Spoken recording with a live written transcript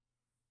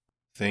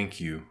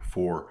Thank you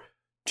for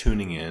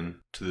tuning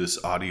in to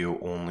this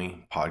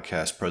audio-only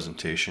podcast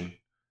presentation.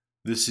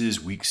 This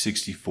is week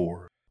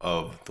 64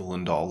 of the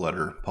Lindahl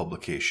Letter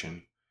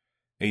publication.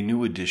 A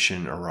new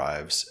edition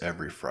arrives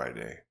every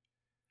Friday.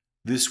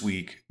 This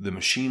week, the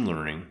machine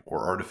learning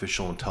or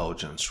artificial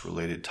intelligence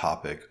related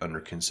topic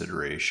under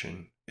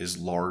consideration is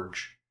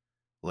large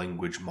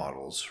language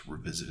models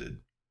revisited.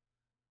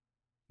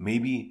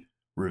 Maybe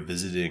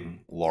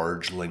revisiting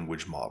large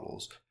language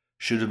models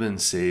should have been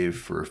saved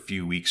for a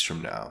few weeks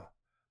from now,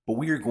 but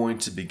we are going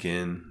to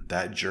begin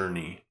that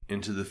journey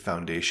into the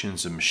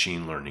foundations of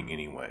machine learning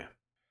anyway.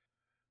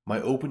 My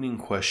opening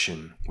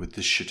question with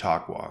this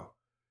Chautauqua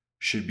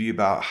should be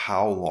about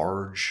how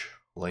large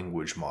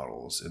language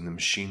models in the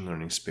machine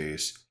learning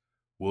space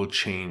will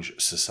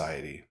change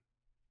society.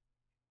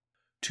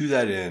 To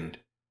that end,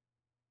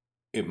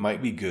 it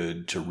might be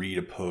good to read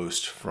a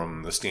post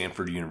from the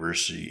Stanford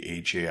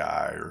University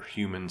HAI, or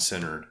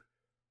Human-Centered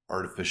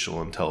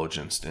Artificial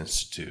Intelligence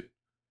Institute.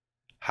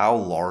 How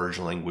large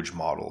language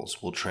models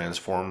will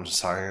transform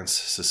science,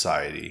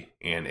 society,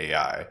 and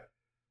AI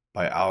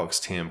by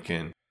Alex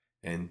Tamkin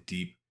and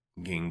Deep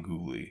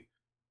Ganguly.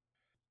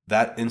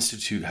 That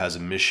institute has a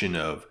mission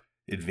of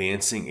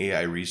advancing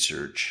AI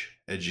research,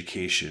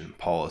 education,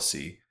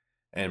 policy,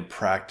 and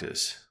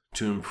practice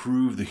to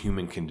improve the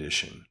human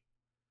condition.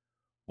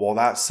 While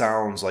that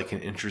sounds like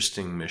an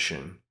interesting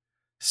mission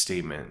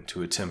statement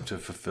to attempt to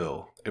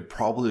fulfill, it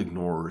probably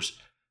ignores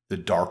the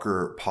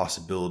darker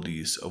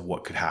possibilities of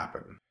what could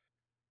happen.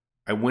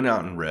 I went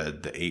out and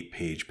read the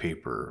 8-page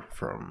paper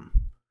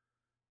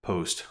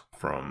post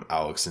from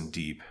Alex and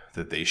Deep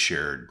that they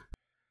shared,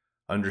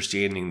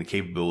 understanding the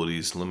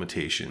capabilities,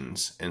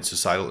 limitations, and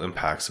societal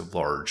impacts of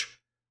large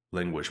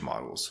language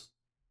models.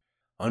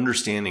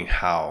 Understanding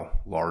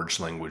how large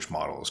language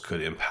models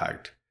could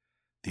impact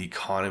the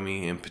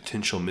economy and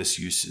potential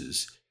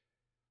misuses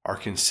are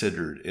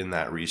considered in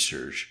that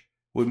research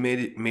would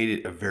made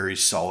it a very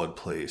solid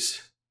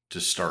place to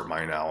start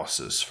my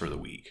analysis for the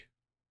week.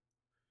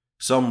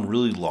 Some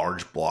really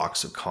large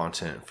blocks of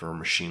content for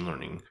machine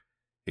learning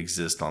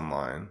exist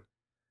online.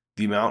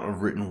 The amount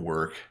of written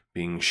work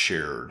being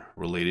shared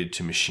related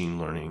to machine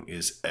learning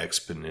is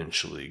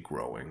exponentially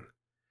growing.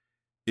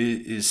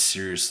 It is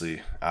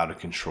seriously out of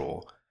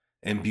control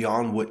and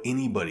beyond what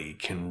anybody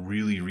can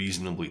really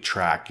reasonably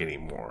track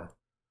anymore.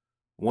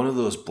 One of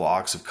those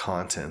blocks of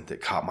content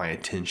that caught my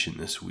attention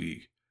this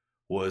week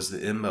was the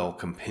ML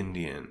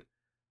Compendium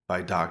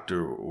by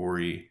Dr.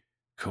 Ori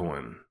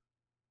Cohen.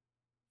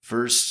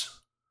 First,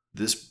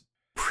 this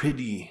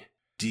pretty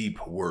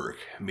deep work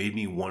made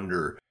me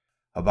wonder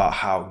about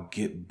how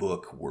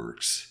Gitbook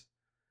works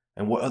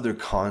and what other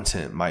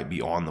content might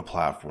be on the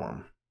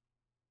platform.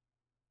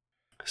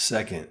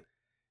 Second,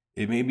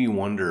 it made me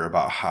wonder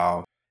about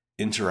how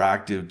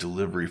interactive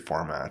delivery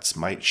formats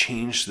might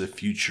change the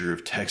future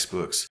of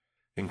textbooks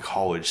in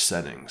college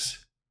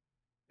settings.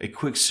 A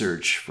quick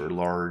search for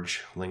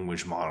large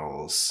language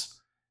models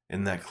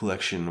in that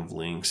collection of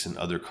links and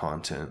other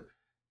content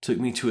took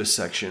me to a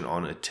section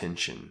on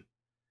attention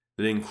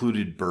that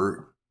included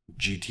BERT,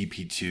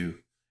 GTP2,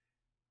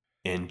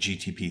 and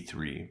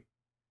GTP3.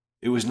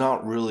 It was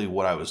not really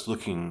what I was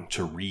looking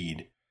to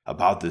read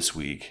about this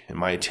week, and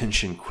my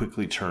attention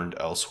quickly turned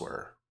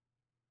elsewhere.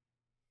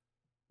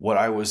 What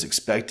I was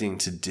expecting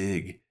to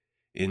dig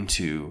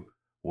into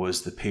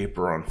was the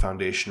paper on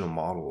foundational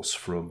models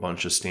from a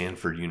bunch of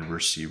Stanford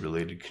University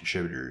related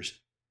contributors,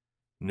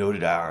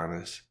 noted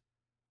as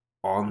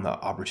on the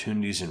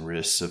opportunities and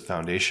risks of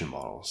foundation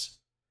models,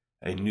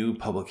 a new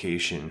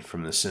publication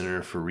from the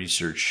Center for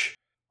Research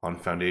on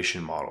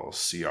Foundation Models,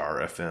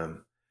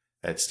 CRFM,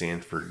 at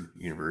Stanford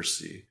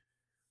University,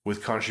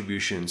 with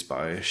contributions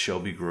by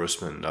Shelby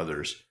Grossman and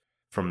others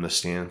from the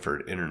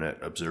Stanford Internet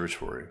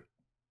Observatory.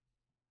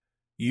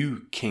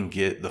 You can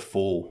get the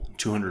full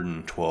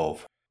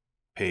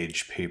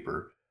 212-page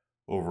paper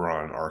over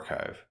on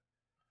arXiv.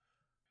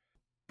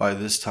 By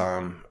this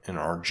time in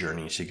our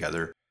journey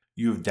together,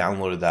 you have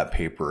downloaded that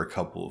paper a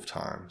couple of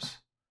times.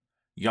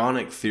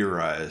 Yannick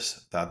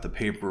theorized that the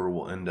paper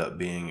will end up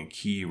being a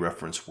key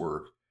reference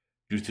work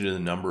due to the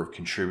number of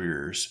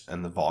contributors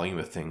and the volume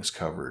of things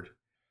covered.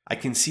 I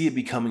can see it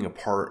becoming a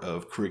part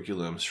of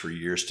curriculums for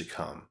years to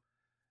come,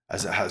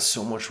 as it has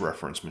so much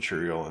reference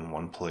material in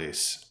one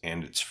place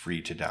and it's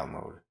free to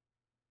download.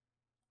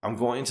 I'm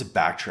going to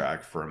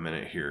backtrack for a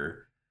minute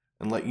here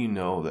and let you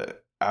know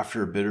that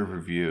after a bit of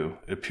review,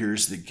 it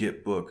appears that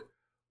Gitbook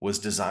was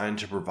designed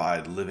to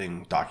provide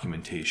living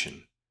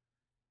documentation.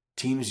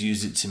 Teams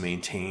use it to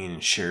maintain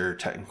and share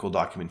technical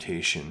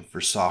documentation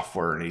for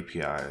software and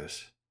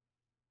APIs.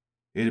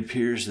 It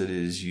appears that it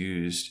is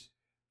used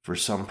for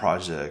some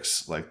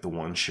projects like the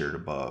one shared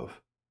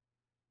above.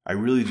 I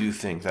really do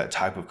think that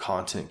type of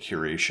content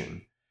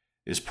curation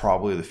is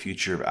probably the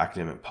future of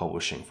academic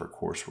publishing for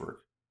coursework.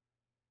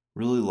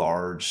 Really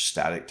large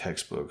static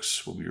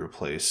textbooks will be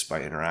replaced by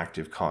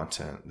interactive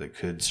content that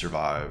could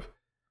survive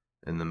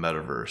in the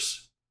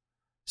metaverse.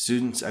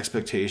 Students'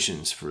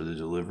 expectations for the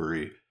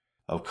delivery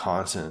of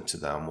content to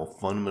them will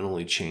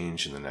fundamentally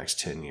change in the next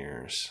 10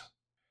 years.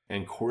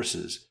 and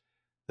courses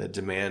that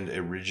demand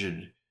a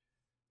rigid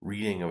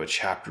reading of a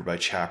chapter by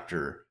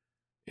chapter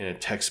in a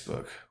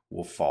textbook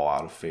will fall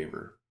out of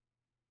favor.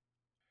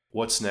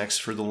 What's next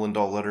for the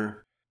Lindahl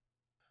Letter?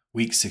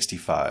 Week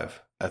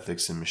 65,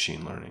 Ethics in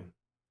Machine Learning.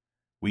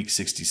 Week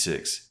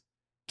 66,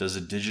 Does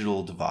a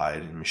digital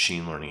divide in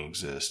machine learning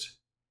exist?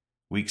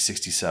 Week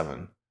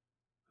 67,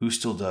 Who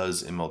still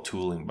does ML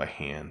tooling by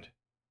hand?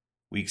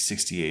 Week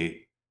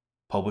 68,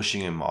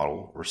 Publishing a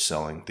model or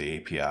selling the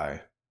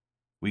API.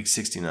 Week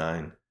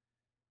 69,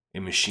 A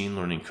machine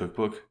learning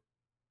cookbook.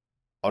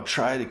 I'll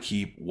try to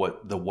keep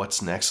the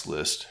what's next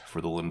list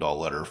for the Lindahl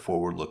Letter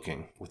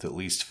forward-looking with at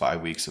least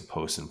 5 weeks of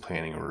posts and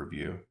planning a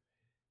review.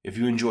 If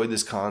you enjoyed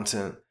this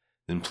content,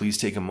 then please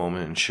take a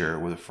moment and share it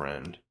with a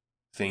friend.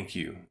 Thank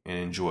you, and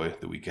enjoy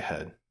the week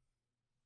ahead.